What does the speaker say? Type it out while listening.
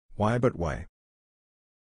Why but why?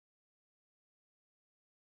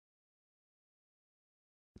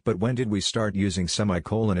 But when did we start using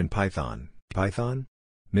semicolon in Python? Python?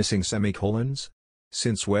 Missing semicolons?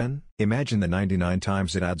 Since when? Imagine the 99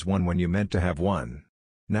 times it adds 1 when you meant to have 1.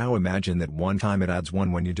 Now imagine that one time it adds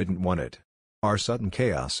 1 when you didn't want it. Our sudden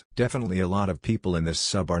chaos. Definitely a lot of people in this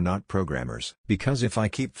sub are not programmers. Because if I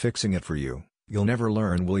keep fixing it for you, you'll never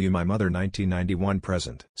learn, will you? My mother 1991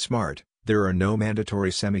 present. Smart. There are no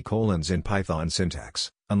mandatory semicolons in Python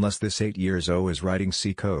syntax, unless this 8 years old is writing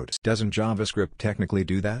C code. Doesn't JavaScript technically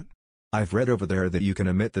do that? I've read over there that you can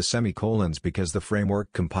omit the semicolons because the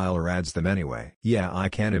framework compiler adds them anyway. Yeah, I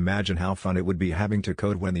can't imagine how fun it would be having to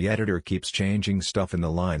code when the editor keeps changing stuff in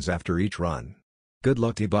the lines after each run. Good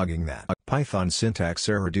luck debugging that. A Python syntax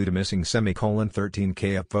error due to missing semicolon.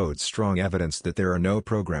 13k upvotes strong evidence that there are no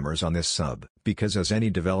programmers on this sub, because as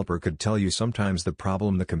any developer could tell you, sometimes the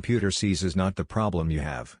problem the computer sees is not the problem you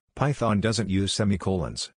have. Python doesn't use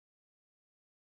semicolons.